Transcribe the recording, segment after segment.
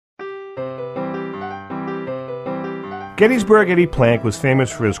Gettysburg Eddie Plank was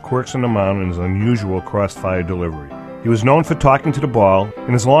famous for his quirks on the mound and his unusual crossfire delivery. He was known for talking to the ball,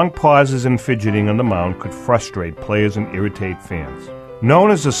 and his long pauses and fidgeting on the mound could frustrate players and irritate fans.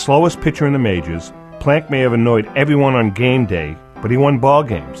 Known as the slowest pitcher in the majors, Plank may have annoyed everyone on game day, but he won ball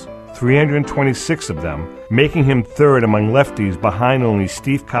games, 326 of them, making him third among lefties behind only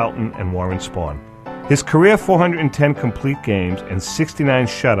Steve Carlton and Warren Spahn. His career 410 complete games and 69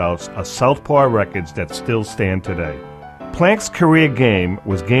 shutouts are southpaw records that still stand today. Plank's career game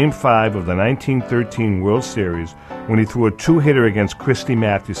was Game 5 of the 1913 World Series when he threw a two-hitter against Christy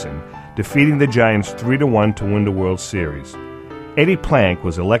Mathewson, defeating the Giants 3-1 to win the World Series. Eddie Plank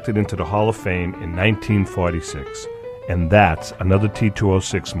was elected into the Hall of Fame in 1946, and that's another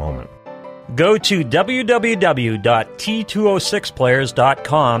T206 moment. Go to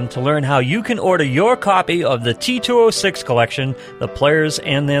www.T206players.com to learn how you can order your copy of the T206 Collection, The Players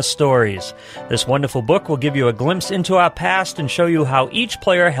and Their Stories. This wonderful book will give you a glimpse into our past and show you how each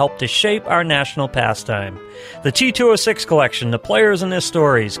player helped to shape our national pastime. The T206 Collection, The Players and Their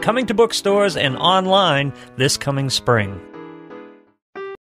Stories, coming to bookstores and online this coming spring.